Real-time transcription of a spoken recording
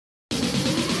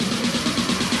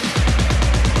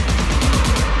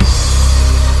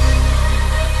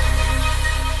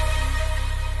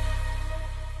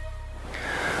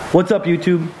What's up,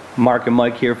 YouTube? Marc and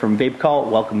Mike here from Vape Kult.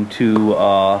 Welcome to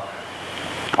our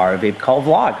Vape Kult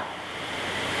vlog.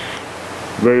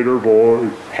 Vader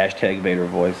voice. Hashtag Vader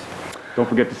voice. Don't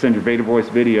forget to send your Vader voice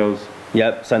videos.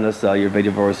 Yep, send us your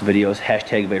Vader voice videos.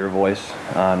 Hashtag Vader voice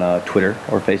on Twitter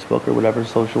or Facebook or whatever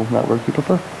social network you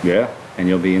prefer. Yeah, and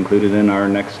you'll be included in our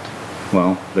next,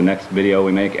 well, the next video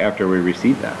we make after we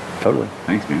receive that. Totally.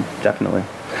 Thanks, man. Definitely.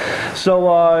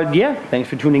 So, yeah, thanks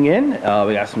for tuning in. We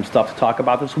got some stuff to talk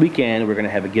about this weekend. We're going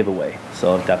to have a giveaway,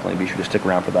 so definitely be sure to stick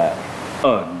around for that.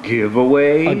 A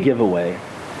giveaway? A giveaway.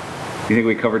 You think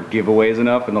we covered giveaways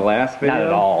enough in the last video? Not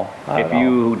at all. If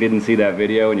you didn't see that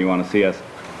video and you want to see us,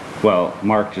 well,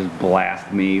 Mark just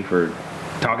blasted me for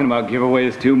talking about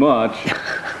giveaways too much.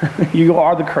 You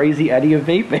are the crazy Eddie of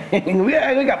vaping. we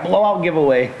got blowout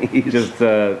giveaways. Just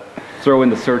throw in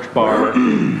the search bar.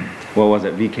 What was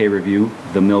it? VK Review,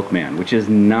 The Milkman, which is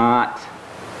not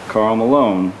Karl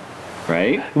Malone,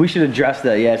 right? We should address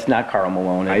that. Yeah, it's not Karl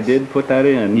Malone. I did put that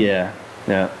in. Yeah,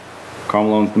 yeah. Karl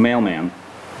Malone's the mailman.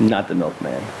 Not the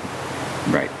milkman.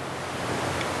 Right.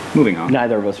 Moving on.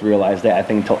 Neither of us realized that, I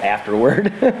think, until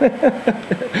afterward.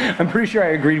 I'm pretty sure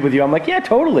I agreed with you. I'm like, yeah,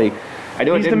 totally. I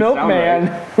know. He's the milkman.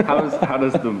 Right. How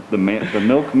does the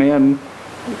milkman?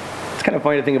 It's kind of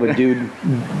funny to think of a dude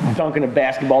dunking a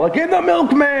basketball like, in the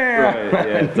milkman! Right,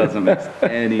 yeah, it doesn't make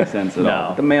any sense at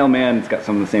all. The mailman, it's got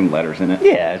some of the same letters in it.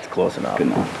 Yeah, it's close enough. Good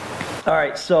enough. All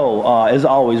right, so as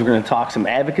always, we're going to talk some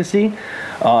advocacy.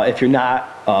 If you're not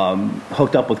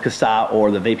hooked up with CASA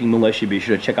or the Vaping Militia, be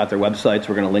sure to check out their websites.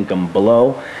 We're going to link them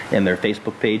below, and their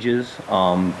Facebook pages,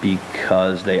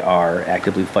 because they are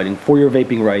actively fighting for your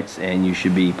vaping rights, and you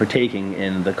should be partaking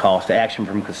in the calls to action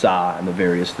from CASA and the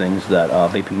various things that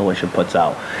Vaping Militia puts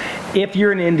out. If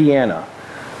you're in Indiana,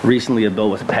 recently a bill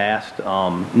was passed.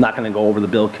 I'm not going to go over the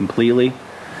bill completely.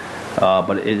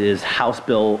 But it is House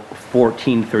Bill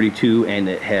 1432, and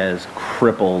it has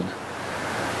crippled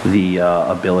the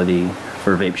ability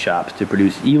for vape shops to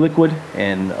produce eLiquid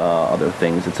and other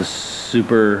things. It's a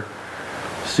super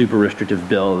restrictive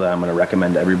bill that I'm going to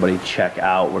recommend everybody check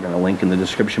out. We're going to link in the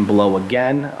description below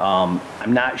again.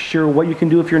 I'm not sure what you can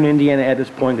do if you're in Indiana at this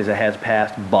point because it has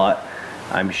passed, but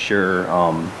I'm sure,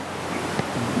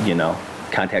 you know,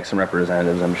 contact some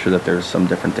representatives. I'm sure that there's some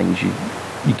different things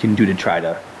you can do to try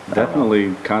to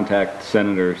definitely contact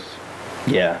senators.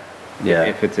 Yeah, yeah.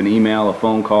 If it's an email, a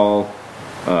phone call,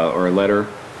 or a letter,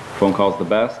 phone call's the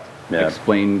best. Yeah.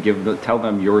 Explain, tell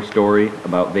them your story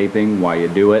about vaping, why you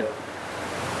do it.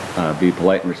 Be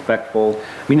polite and respectful.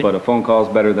 I mean, but a phone call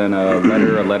is better than a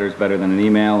letter. A letter is better than an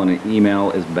email, and an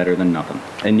email is better than nothing.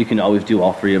 And you can always do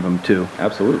all three of them too.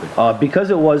 Absolutely. Because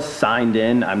it was signed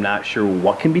in, I'm not sure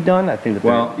what can be done. I think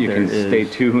that you can stay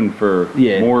tuned for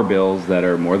more bills that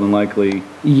are more than likely.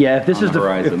 Yeah, if this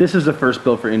is the first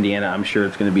bill for Indiana, I'm sure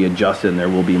it's going to be adjusted, and there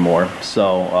will be more.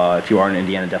 So if you are in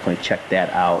Indiana, definitely check that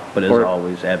out. But as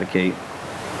always, advocate.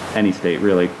 Any state,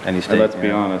 really. Any state. Let's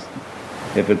be honest.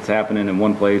 If it's happening in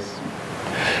one place,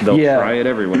 they'll try it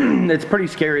everywhere. It's pretty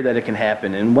scary that it can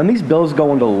happen. And when these bills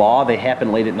go into law, they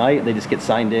happen late at night. They just get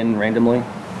signed in randomly.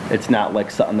 It's not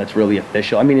like something that's really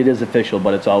official. I mean, it is official,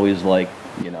 but it's always like,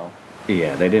 you know.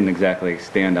 Yeah, they didn't exactly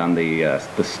stand on the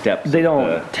steps. They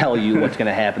don't tell you what's going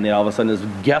to happen. They all of a sudden is,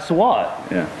 guess what?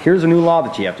 Yeah. Here's a new law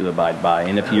that you have to abide by.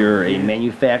 And if you're a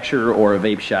manufacturer or a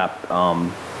vape shop,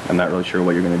 I'm not really sure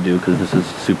what you're going to do because this is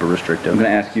super restrictive. I'm going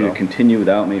to ask you to continue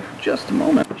without me for just a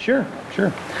moment. Sure,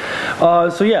 sure.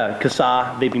 So yeah,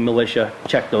 CASA, Vaping Militia,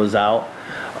 check those out.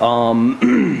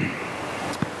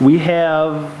 We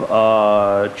have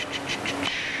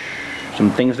some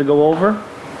things to go over,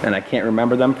 and I can't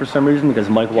remember them for some reason because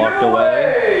Mike walked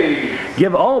away.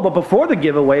 But before the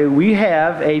giveaway, we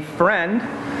have a friend.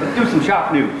 Let's do some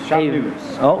shop news. Shop news.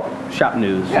 Oh, shop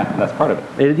news. Yeah, that's part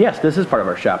of it. Yes, this is part of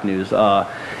our shop news.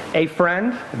 A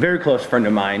friend, a very close friend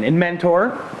of mine, and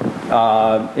mentor,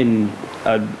 an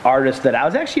artist that I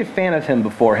was actually a fan of him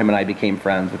before him and I became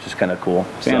friends, which is kind of cool.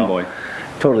 Fanboy.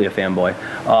 Totally a fanboy.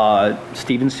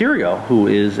 Steven Cerio, who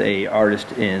is a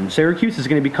artist in Syracuse, is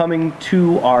going to be coming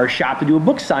to our shop to do a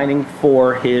book signing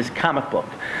for his comic book.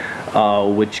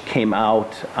 Which came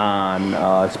out on,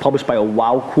 it's published by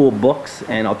Wow Cool Books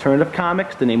and Alternative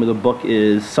Comics. The name of the book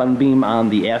is Sunbeam on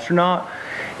the Astronaut,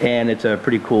 and it's a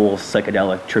pretty cool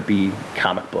psychedelic, trippy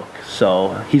comic book.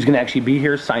 So he's going to actually be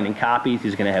here signing copies.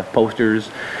 He's going to have posters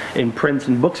and prints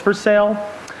and books for sale.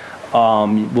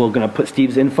 We're going to put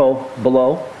Steve's info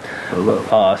below,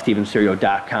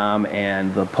 stevencerio.com,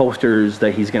 and the posters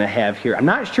that he's going to have here. I'm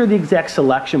not sure the exact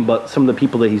selection, but some of the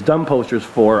people that he's done posters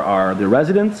for are The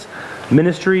Residents,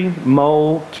 Ministry,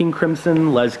 Mo, King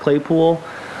Crimson, Les Claypool,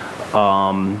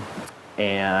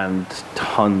 and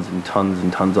tons and tons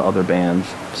and tons of other bands.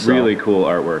 So, Really cool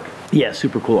artwork. yeah,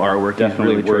 super cool artwork.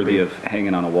 Definitely He's really worthy trippy. of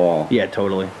hanging on a wall. Yeah,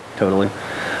 totally.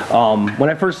 When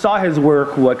I first saw his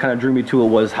work, what kind of drew me to it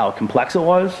was how complex it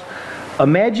was.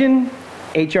 Imagine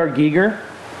H.R. Giger,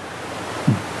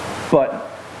 but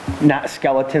not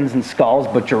skeletons and skulls,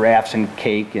 but giraffes and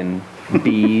cake and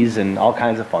bees and all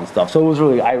kinds of fun stuff. So it was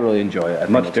really, I really enjoy it. I think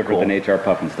Much it's different cool. than HR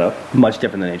Puff and stuff. Much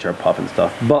different than H.R. Puff and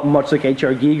stuff. But much like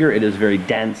H.R. Giger, it is very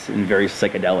dense and very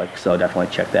psychedelic, so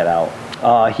definitely check that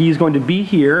out. He's going to be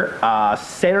here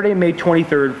Saturday, May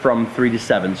 23rd from 3 to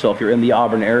 7. So if you're in the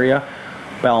Auburn area,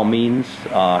 by all means,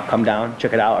 come down,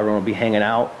 check it out. Everyone will be hanging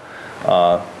out.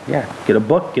 Yeah, get a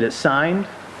book, get it signed,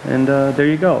 and there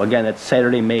you go. Again, it's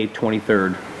Saturday, May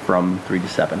 23rd from 3 to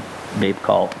 7.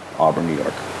 Vapekult, Auburn, New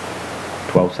York.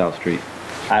 12 South Street.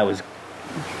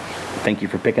 Thank you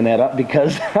for picking that up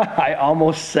because I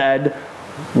almost said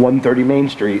 130 Main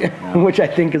Street, which I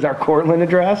think is our Cortland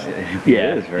address.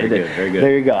 Yeah, it is. Very good, very good.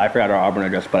 There you go. I forgot our Auburn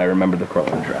address, but I remember the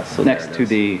Cortland address. So Next to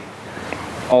the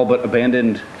all but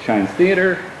abandoned Shines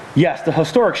Theater. Yes, the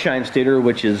historic Shines Theater,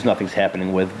 which is nothing's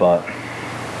happening with, but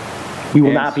we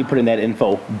will not be putting that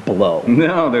info below.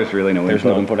 No, there's really no There's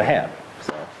info. no info to have.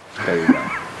 So there you go.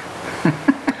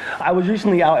 I was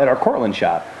recently out at our Cortland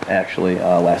shop, actually,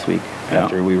 last week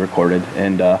after we recorded.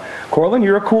 And Cortland,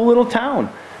 you're a cool little town.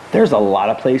 There's a lot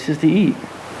of places to eat.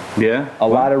 Yeah. A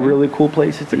lot of really cool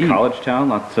places to eat. College town,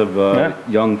 lots of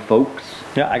young folks.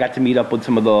 Yeah, I got to meet up with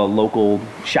some of the local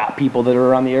shop people that are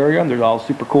around the area, and they're all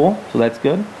super cool, so that's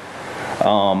good.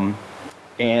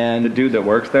 And The dude that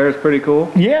works there is pretty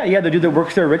cool. yeah, the dude that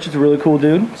works there, Rich, is a really cool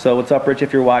dude. So what's up, Rich,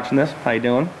 if you're watching this? How you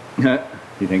doing?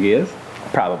 You think he is?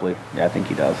 Probably. Yeah, I think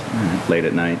he does. Late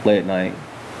at night. Late at night,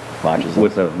 watches us.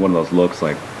 What's one of those looks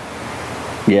like?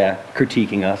 Yeah,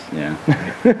 critiquing us. Yeah.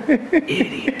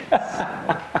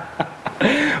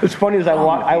 What's funny is I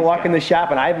walk in the shop,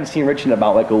 and I haven't seen Rich in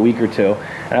about like a week or two,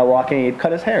 and I walk in and he'd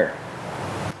cut his hair.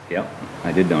 Yep.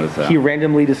 I did notice that. He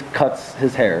randomly just cuts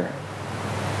his hair.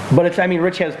 But it's, I mean,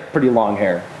 Rich has pretty long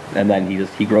hair, and then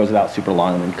he grows it out super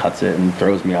long and then cuts it and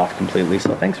throws me off completely.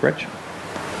 So thanks, Rich.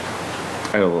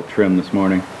 I got a little trim this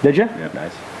morning. Did you? Yep.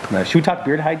 Nice. Should we talk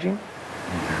beard hygiene?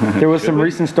 There was some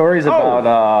recent stories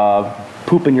about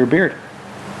poop in your beard.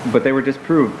 But they were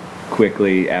disproved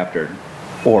quickly after.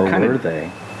 Or Kinda- were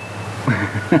they?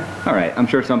 All right. I'm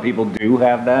sure some people do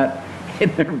have that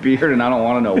in their beard, and I don't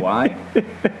want to know why.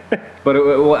 But I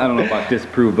don't know about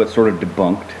disproved, but sort of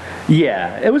debunked.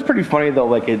 Yeah, it was pretty funny though.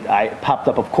 Like I popped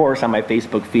up, of course, on my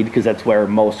Facebook feed because that's where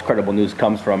most credible news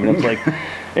comes from. And it's like,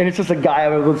 and it's just a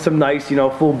guy with some nice,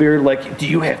 full beard. Like, do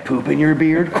you have poop in your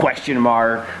beard? Question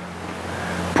mark.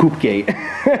 Poopgate.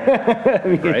 I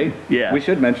mean, Right? Yeah. We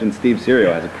should mention Steve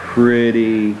Cerio has a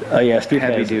pretty Steve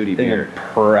heavy has duty an beard.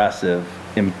 impressive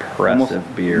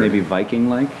Almost beard. maybe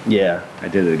Viking-like. Yeah. I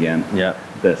did it again. Yeah.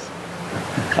 This.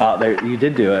 There, you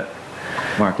did do it.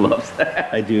 Mark loves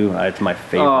that. I do. It's my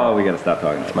favorite. Oh, we got to stop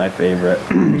talking about It's my favorite.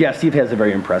 Yeah, Steve has a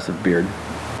very impressive beard. it.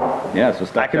 Yeah, so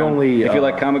stop. I can only, if you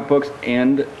like comic books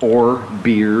and or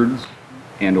beards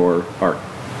and or art.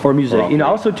 Or music. Or all three.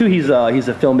 Also too, he's a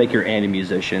filmmaker and a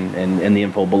musician, and in the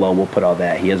info below we'll put all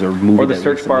that. He has a movie Or the that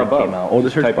search bar recently above. came out. Or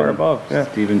the search Type bar in above.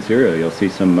 Yeah. Steven Cerio. You'll see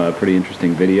some pretty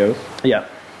interesting videos. Yeah,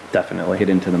 definitely. Get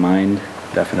into the mind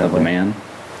Definitely. of the man,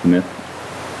 the myth.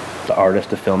 The artist,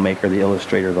 the filmmaker, the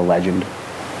illustrator, the legend,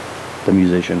 the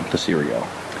musician, the Cerio.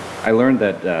 I learned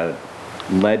that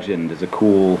legend is a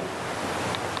cool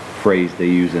phrase they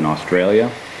use in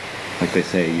Australia. Like they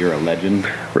say, you're a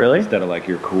legend. Really? Instead of like,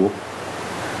 you're cool.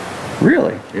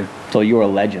 Really? Yeah. So you're a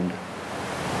legend.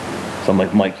 So I'm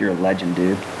like, Mike, you're a legend,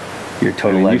 dude. You're a total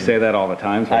I mean, you legend. say that all the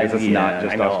time, so I guess it's not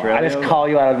just I know. Australia. I just call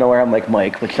you out of nowhere. I'm like,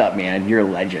 Mike, what's up, man? You're a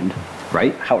legend.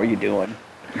 Right? How are you doing?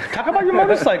 Talk about your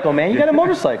motorcycle, man. You got a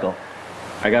motorcycle.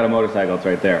 I got a motorcycle. It's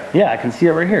right there. Yeah, I can see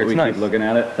it right here. It's we nice. keep looking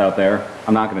at it. It's out there.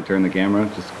 I'm not going to turn the camera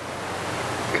just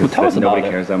Well, tell us because nobody about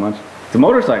it. cares that much. It's a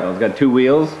motorcycle. It's got 2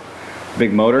 wheels.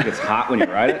 Big motor. Gets hot when you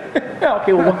ride it.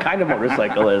 Okay, well, what kind of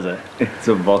motorcycle is it? It's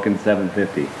a Vulcan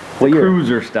 750. What It's a year?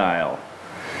 cruiser style.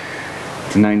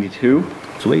 It's a 92.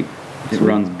 Sweet. It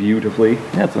runs beautifully.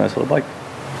 Yeah, it's a nice little bike.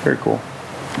 Very cool.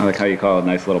 I like how you call it a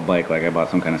nice little bike, like I bought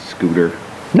some kind of scooter.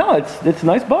 No, it's a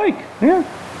nice bike. Yeah.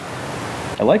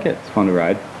 I like it. It's fun to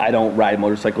ride. I don't ride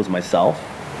motorcycles myself,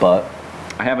 but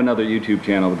I have another YouTube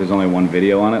channel, but there's only one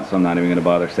video on it, so I'm not even going to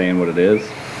bother saying what it is.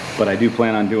 But I do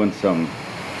plan on doing some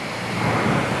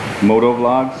moto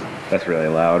vlogs. That's really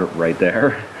loud right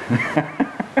there.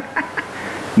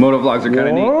 Motovlogs are kind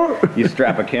of neat. You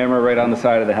strap a camera right on the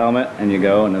side of the helmet and you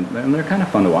go, and they're kind of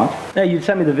fun to watch. Yeah, you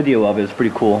sent me the video of it. It's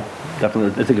pretty cool.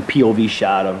 Definitely, it's like a POV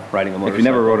shot of riding a motorcycle. If you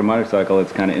never rode a motorcycle,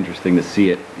 it's kind of interesting to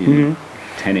see it.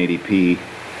 1080p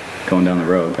going down the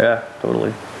road. Yeah,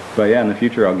 totally. But yeah, in the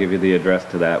future, I'll give you the address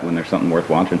to that when there's something worth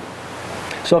watching.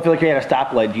 So if you're like you're at a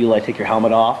stoplight, do you like take your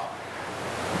helmet off,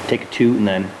 take a toot, and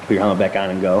then put your helmet back on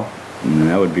and go? And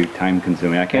that would be time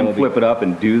consuming. I can't flip it up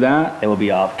and do that. It will be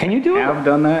off. Can you do it? I've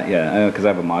done that, yeah, because I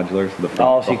have a modular, so the front,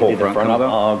 oh, so you can do the front up.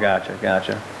 Oh,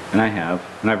 gotcha. And I have.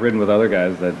 And I've ridden with other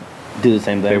guys that do the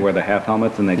same thing. They wear the half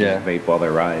helmets and they just vape while they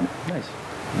ride. Nice.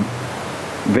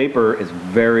 Vapor is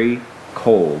very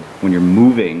cold when you're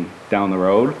moving down the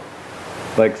road,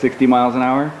 like 60 miles an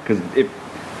hour, because it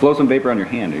blows some vapor on your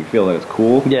hand and you feel that it's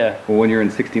cool. Yeah. But when you're in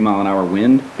 60-mile-an-hour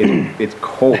wind, it's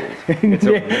cold. It's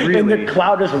a really... And the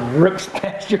cloud just rips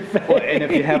past your face. Well, and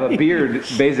if you have a beard,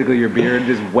 basically your beard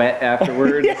is wet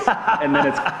afterwards, and then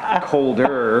it's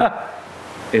colder.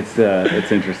 It's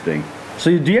interesting.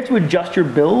 So do you have to adjust your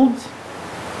builds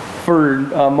for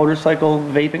motorcycle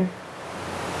vaping?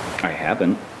 I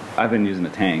haven't. I've been using a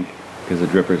tank. Because the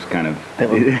dripper's kind of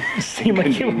seem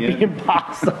like it would be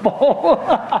impossible.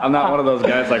 I'm not one of those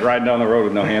guys like riding down the road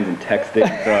with no hands and texting,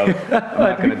 so I'm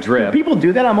not going to drip. People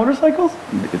do that on motorcycles?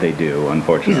 They do,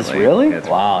 unfortunately. Jesus, really?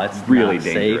 Wow, it's really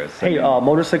dangerous. Hey,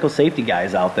 motorcycle safety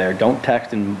guys out there, don't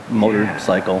text in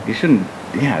motorcycle. You shouldn't.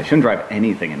 Yeah, you shouldn't drive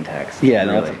anything in text. Yeah,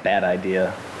 no, that's a bad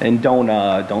idea. And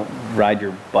don't ride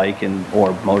your bike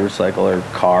or motorcycle or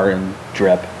car and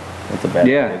drip. That's a bad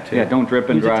idea too. Yeah, don't drip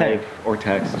and drive or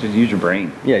text. Just use your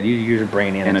brain. Yeah, use your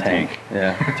brain and a tank.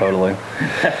 Yeah, totally.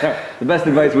 The best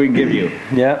advice we can give you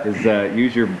is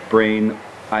use your brain.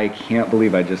 I can't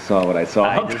believe I just saw what I saw.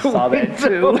 I just saw that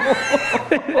too.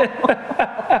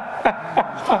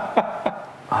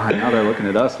 Now they're looking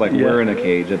at us like we're in a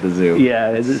cage at the zoo. Yeah,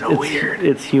 it's weird.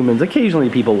 It's humans. Occasionally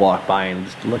people walk by and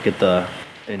just look at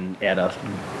us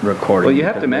recording. Well, you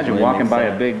have to imagine walking by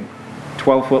a big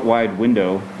 12-foot wide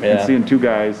window and seeing two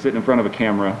guys sitting in front of a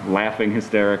camera laughing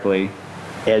hysterically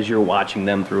as you're watching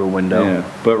them through a window. Yeah,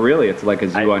 but really it's like a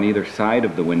zoo on either side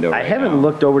of the window. I haven't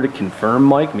looked over to confirm,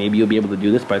 Mike. Maybe you'll be able to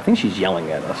do this, but I think she's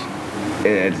yelling at us.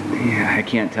 I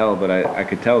can't tell, but I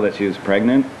could tell that she was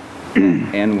pregnant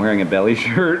and wearing a belly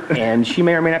shirt. And she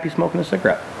may or may not be smoking a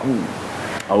cigarette.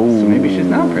 Oh, so maybe she's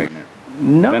not pregnant.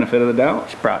 No. Benefit of the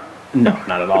doubt. No,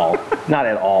 not at all. Not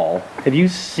at all. Have you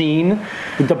seen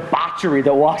the debauchery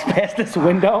that walks past this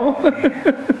window?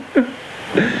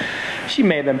 She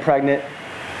may have been pregnant.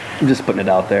 I'm just putting it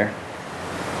out there.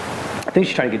 I think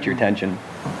she's trying to get your attention.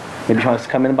 Maybe she wants to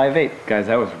come in and buy a vape. Guys,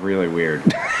 that was really weird.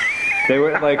 They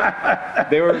were like,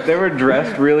 they were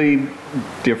dressed really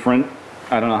different.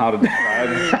 I don't know how to describe.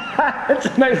 That's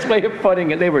a nice way of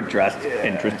putting it. They were dressed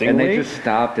interestingly. And they just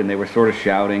stopped and they were sort of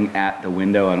shouting at the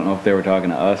window. I don't know if they were talking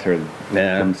to us or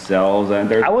themselves. And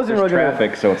there's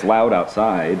traffic, so it's loud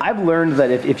outside. I've learned that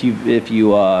if you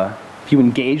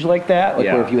engage like that, like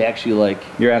where if you actually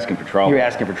you're asking for trouble. You're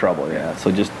asking for trouble, yeah.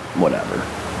 So just whatever.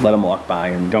 Let them walk by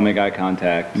and don't make eye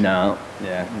contact. No,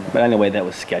 yeah. But anyway, that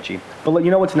was sketchy. But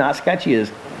you know what's not sketchy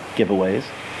is giveaways.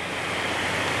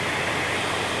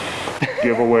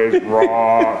 Giveaways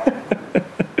raw.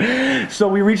 So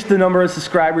we reached the number of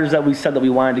subscribers that we said that we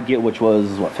wanted to get, which was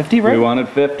what, 50, right? We wanted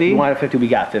 50. We wanted 50. We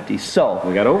got 50. So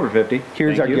we got over 50.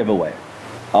 Here's our giveaway.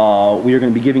 We are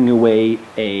going to be giving away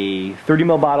a 30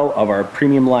 ml bottle of our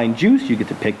premium line juice. You get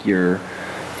to pick your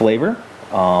flavor.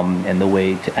 And the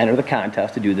way to enter the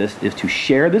contest to do this is to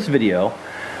share this video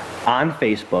on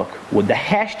Facebook with the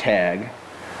hashtag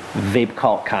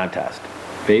Vapekult contest.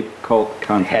 Vapekult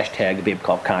contest. Hashtag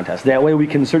Vapekult contest. That way we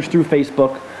can search through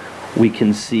Facebook. We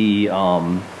can see,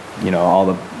 everyone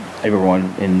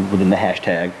within the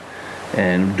hashtag,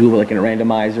 and do it like in a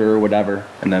randomizer or whatever,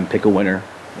 and then pick a winner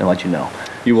and let you know.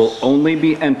 You will only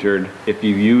be entered if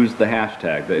you use the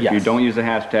hashtag. If you don't use the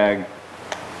hashtag,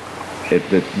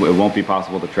 it won't be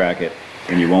possible to track it,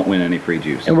 and you won't win any free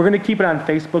juice. And we're going to keep it on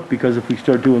Facebook, because if we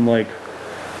start doing like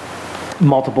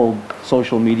multiple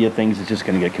social media things, it's just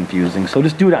going to get confusing. So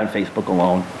just do it on Facebook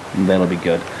alone, and that'll be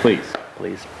good. Please.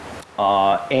 Please.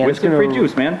 And with some free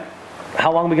juice, man.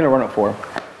 How long are we going to run it for?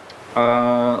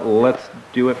 Let's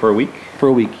do it for a week. For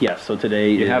a week, yes. So today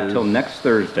you have till next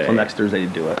Thursday. Till next Thursday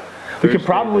to do it. We could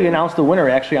probably announce the winner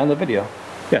actually on the video.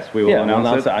 Yes, we will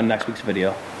announce it on next week's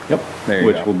video. Yep.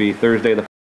 Which will be Thursday,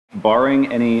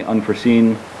 barring any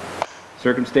unforeseen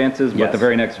circumstances. But the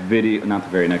very next video, not the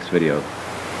very next video,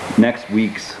 next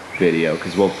week's video,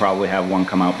 because we'll probably have one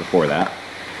come out before that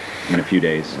in a few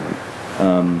days.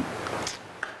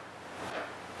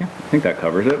 Yeah. think that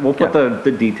covers it. We'll put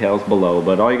the details below,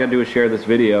 but all you gotta do is share this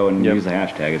video and use the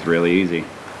hashtag. It's really easy.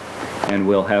 And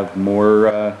we'll have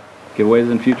more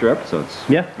giveaways in future episodes.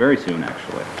 Yeah. Very soon,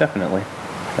 actually. Definitely.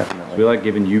 Definitely. So we like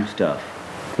giving you stuff.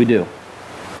 We do.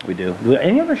 We do.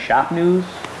 Any other shop news?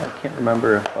 I can't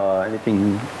remember if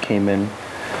anything came in.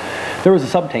 There was a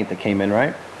sub-tank that came in,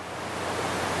 right?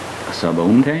 A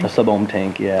sub-ohm tank? A sub-ohm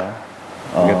tank, yeah.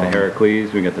 We got the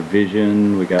Heracles, we got the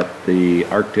Vision, we got the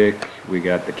Arctic, we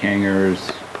got the Kangers.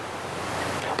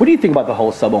 What do you think about the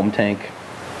whole sub-ohm tank?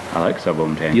 I like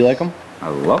sub-ohm tanks. You like them? I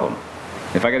love them.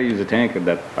 If I got to use a tank,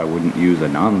 I wouldn't use a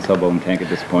non-sub-ohm tank at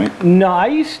this point. No, I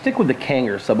used to stick with the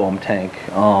Kanger sub-ohm tank.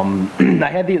 I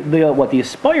had the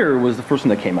Aspire was the first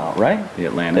one that came out, right? The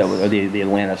Atlantis. Or the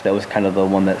Atlantis. That was kind of the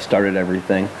one that started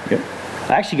everything. Yep.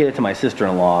 I actually gave it to my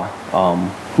sister-in-law,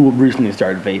 who recently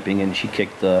started vaping, and she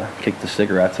kicked the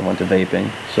cigarettes and went to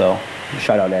vaping. So,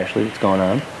 shout out Ashley, what's going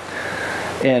on?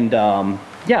 And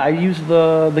yeah, I use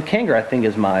the Kanger. I think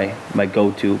is my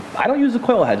go-to. I don't use the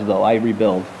coil heads though. I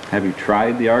rebuild. Have you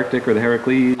tried the Arctic or the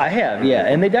Heracles? I have, yeah,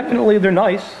 and they're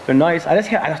nice. They're nice. I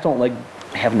just don't like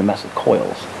having to mess with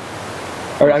coils.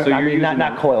 Or So I mean,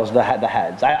 not coils, the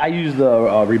heads. I use the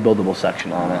rebuildable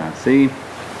section on it. See?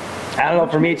 I don't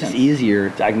know, for me it's just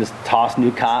easier. I can just toss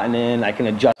new cotton in. I can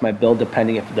adjust my build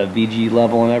depending if the VG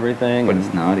level and everything. But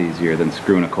it's not easier than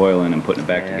screwing a coil in and putting it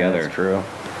back together. That's true.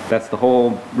 That's the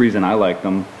whole reason I like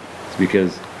them. It's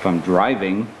because if I'm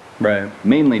driving,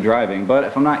 mainly driving, but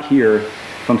if I'm not here,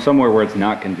 if I'm somewhere where it's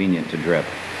not convenient to drip,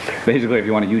 basically if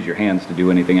you want to use your hands to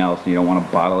do anything else and you don't want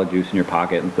a bottle of juice in your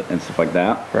pocket and stuff like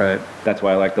that, that's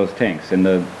why I like those tanks. And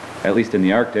at least in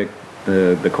the Arctic,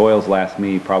 the coils last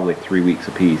me probably 3 weeks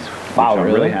a piece, which I'm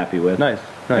really happy with. Nice.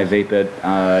 I vape at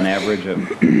an average of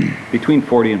between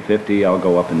 40 and 50. I'll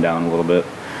go up and down a little bit.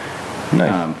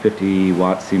 Nice. 50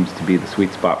 watts seems to be the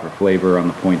sweet spot for flavor on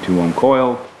the 0.2 ohm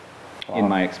coil. Wow. In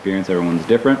my experience, everyone's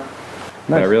different.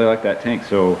 But I really like that tank,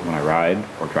 so when I ride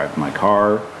or drive my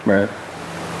car,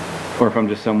 or if I'm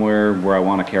just somewhere where I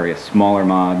want to carry a smaller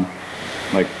mod,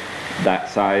 like that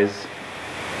size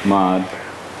mod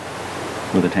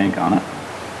with a tank on it,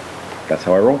 that's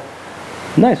how I roll.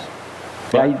 Nice.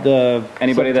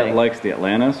 Anybody that likes the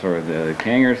Atlantis or the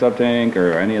Kanger sub-tank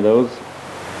or any of those,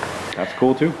 that's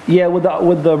cool too. Yeah, with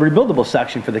the rebuildable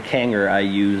section for the Kanger, I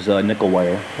use nickel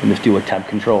wire and just do a temp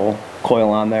control coil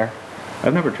on there.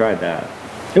 I've never tried that.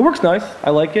 It works nice. I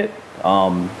like it.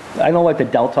 I know like the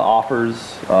Delta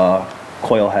offers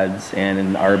coil heads and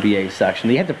an RBA section.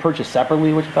 They have to purchase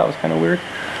separately, which I thought was kind of weird.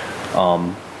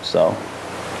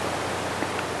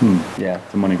 Yeah.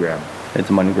 It's a money grab. It's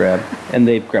a money grab. And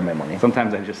they grab my money.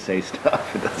 Sometimes I just say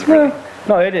stuff. It doesn't really...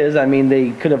 No, it is. I mean,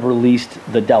 they could have released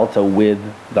the Delta with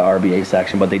the RBA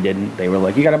section, but they didn't. They were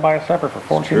like, you got to buy a separate for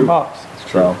 14 bucks. It's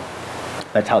true. So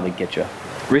that's how they get you.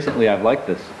 Recently, I've liked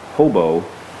this Hobo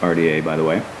RDA, by the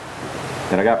way,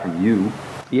 that I got from you.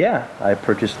 Yeah, I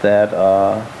purchased that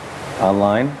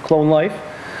online. Clone Life.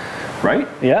 Right?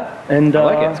 Yeah. And I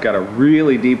like it. It's got a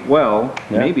really deep well,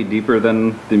 maybe deeper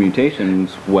than the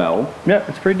Mutations well. Yeah,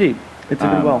 it's pretty deep. It's a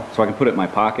good well. So I can put it in my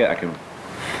pocket. I can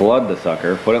flood the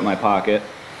sucker, put it in my pocket.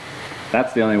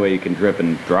 That's the only way you can drip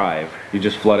and drive. You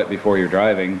just flood it before you're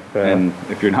driving, and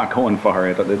if you're not going far,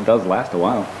 it does last a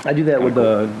while. I do that with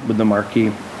the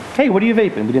Marquee. Hey, what are you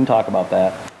vaping? We didn't talk about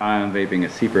that. I'm vaping a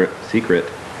secret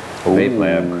Vape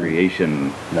Lab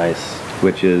Creation. Nice.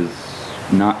 Which is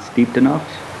not steeped enough,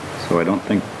 so I don't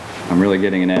think I'm really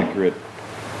getting an accurate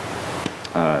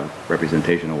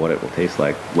representation of what it will taste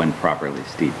like when properly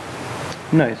steeped.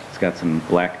 Nice. It's got some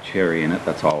black cherry in it,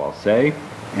 that's all I'll say.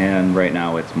 And right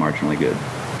now it's marginally good.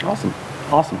 Awesome.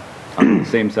 Awesome.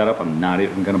 Same setup, I'm not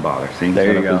even going to bother. Same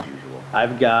setup as usual.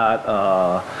 I've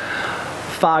got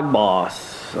Fog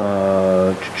Boss,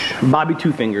 Bobby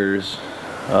Two Fingers,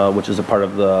 which is a part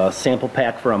of the sample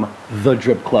pack from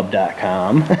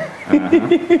thedripclub.com.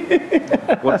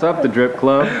 What's up, the Drip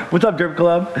Club? What's up, Drip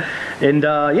Club? And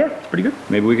yeah, it's pretty good.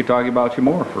 Maybe we could talk about you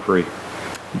more for free.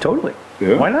 Totally.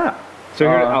 Yeah. Why not? So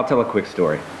here, I'll tell a quick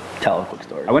story. Tell a quick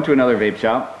story. I went to another vape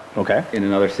shop. Okay. In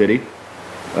another city,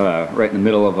 right in the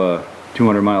middle of a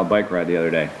 200-mile bike ride the other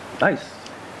day. Nice.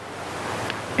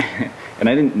 And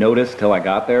I didn't notice till I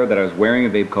got there that I was wearing a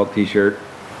Vapekult t-shirt.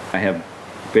 I have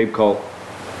Vapekult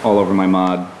all over my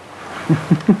mod.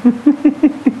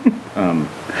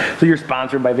 So you're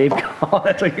sponsored by Vapekult,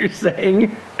 that's what you're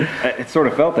saying? It sort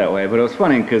of felt that way, but it was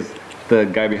funny because the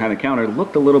guy behind the counter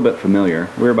looked a little bit familiar.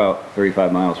 We were about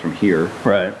 35 miles from here.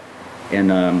 Right. And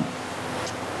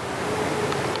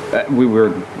We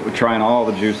were trying all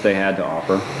the juice they had to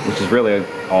offer, which is really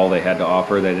all they had to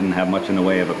offer. They didn't have much in the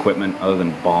way of equipment other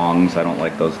than bongs. I don't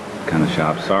like those kind of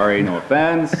shops. Sorry, no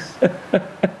offense.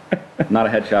 Not a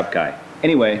head shop guy.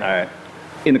 Anyway, All right.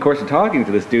 in the course of talking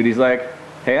to this dude, he's like,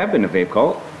 hey, I've been to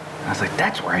Vapekult. I was like,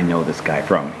 that's where I know this guy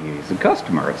from. He's a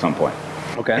customer at some point.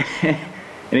 Okay. And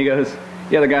he goes,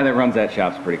 yeah, the guy that runs that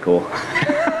shop's pretty cool.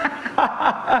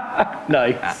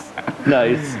 Nice.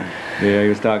 Nice. Yeah, he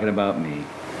was talking about me.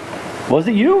 Was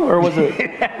it you, or was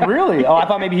it really? Oh, I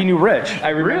thought maybe he knew Rich. I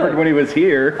remembered when he was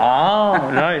here.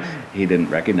 Oh, nice. He didn't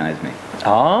recognize me.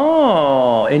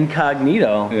 Oh,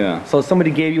 incognito. Yeah. So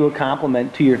somebody gave you a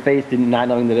compliment to your face, not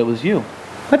knowing that it was you.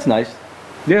 That's nice.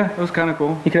 Yeah, it was kind of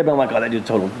cool. He could have been like, oh, that dude's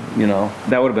total, you know.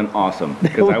 That would have been awesome.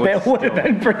 Because That would have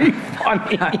been pretty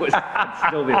funny. I'd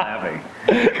still be laughing.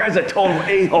 That guy's a total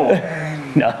a-hole.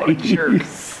 Nice. Jerk.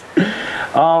 So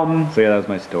yeah, that was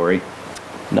my story.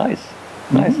 Nice.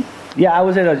 Nice. Yeah, I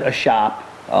was at a shop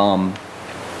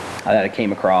that I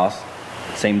came across.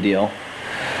 Same deal.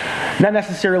 Not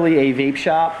necessarily a vape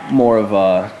shop, more of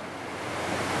a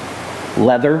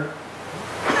leather.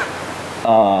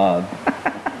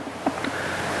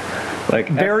 Like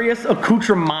Various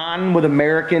accoutrements with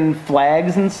American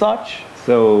flags and such.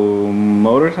 So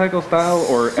motorcycle style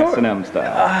or S&M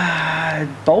style?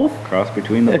 Both. Cross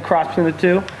between them. A cross between the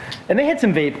two. And they had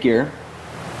some vape gear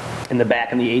in the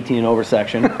back in the 18 and over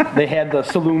section. They had the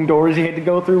saloon doors you had to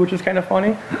go through, which was kind of funny.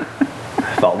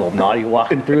 I felt a little naughty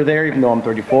walking through there, even though I'm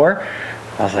 34.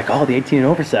 I was like, oh, the 18 and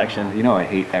over section. You know I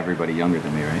hate everybody younger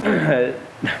than me, right?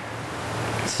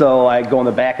 So I go in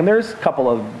the back, and there's a couple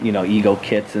of, you know, ego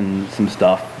kits and some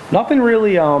stuff. Nothing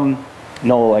really,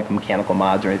 no like mechanical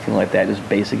mods or anything like that, just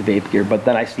basic vape gear. But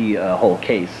then I see a whole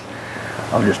case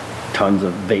of just tons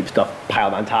of vape stuff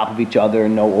piled on top of each other,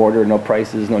 no order, no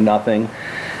prices, no nothing.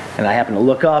 And I happen to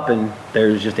look up, and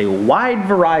there's just a wide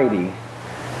variety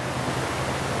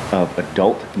Of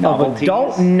adult novelties? of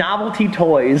adult novelty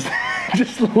toys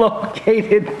just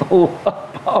located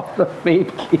above the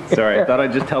vape gear. Sorry, I thought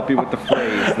I'd just help you with the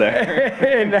phrase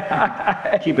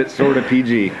there. Keep it sort of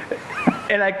PG.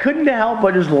 And I couldn't help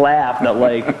but just laugh that,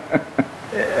 like,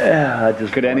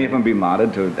 Could any of them be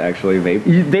modded to actually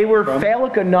vape? they were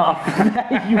phallic enough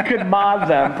that you could mod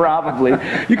them, probably.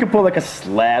 You could put like a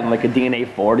slab, like a DNA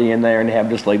 40 in there and have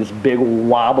just like this big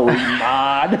wobbly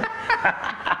mod.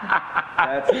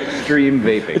 That's extreme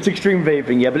vaping. It's extreme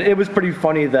vaping, yeah, but it was pretty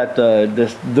funny that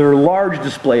their large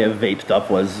display of vape stuff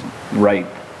was right,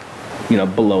 you know,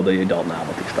 below the adult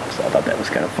novelty stuff, so I thought that was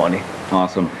kind of funny.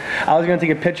 Awesome. I was going to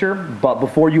take a picture, but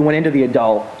before you went into the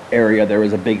adult area, there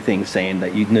was a big thing saying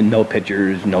that no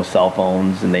pictures, no cell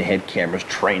phones, and they had cameras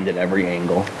trained at every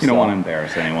angle. You don't want to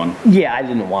embarrass anyone. Yeah, I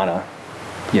didn't want to,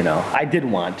 you know, I did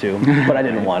want to, but I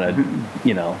didn't want to,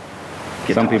 you know.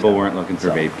 Some people weren't looking for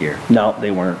vape gear. No,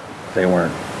 they weren't. They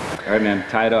weren't. All right, man,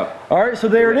 tie it up. All right, so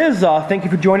there it is. Thank you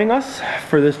for joining us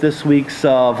for this week's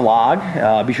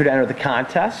vlog. Be sure to enter the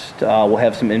contest. We'll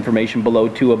have some information below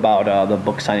too about the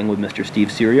book signing with Mr. Steve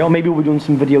Cerio. Maybe we'll be doing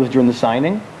some videos during the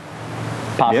signing.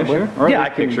 Possibly. Yeah, sure. Or yeah, I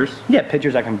can, pictures. Yeah,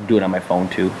 pictures. I can do it on my phone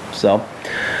too. So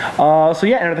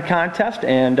yeah, enter the contest,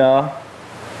 and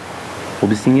we'll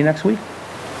be seeing you next week.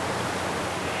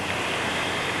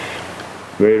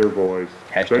 Vader Boys.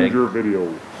 Hashtag. Send your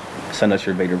videos. Send us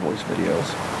your Vader Voice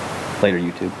videos. Later,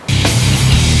 YouTube.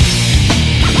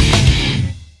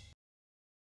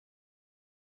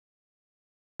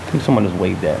 I think someone just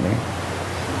waved at me.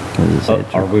 What does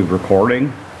it say? Are we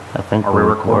recording? I think Are we're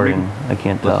we recording? I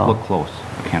can't Let's tell. look close.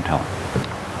 I can't tell.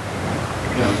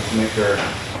 Yeah, just make sure.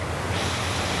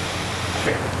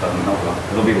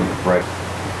 It'll be right.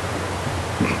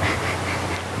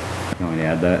 You want me to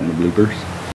add that in the bloopers?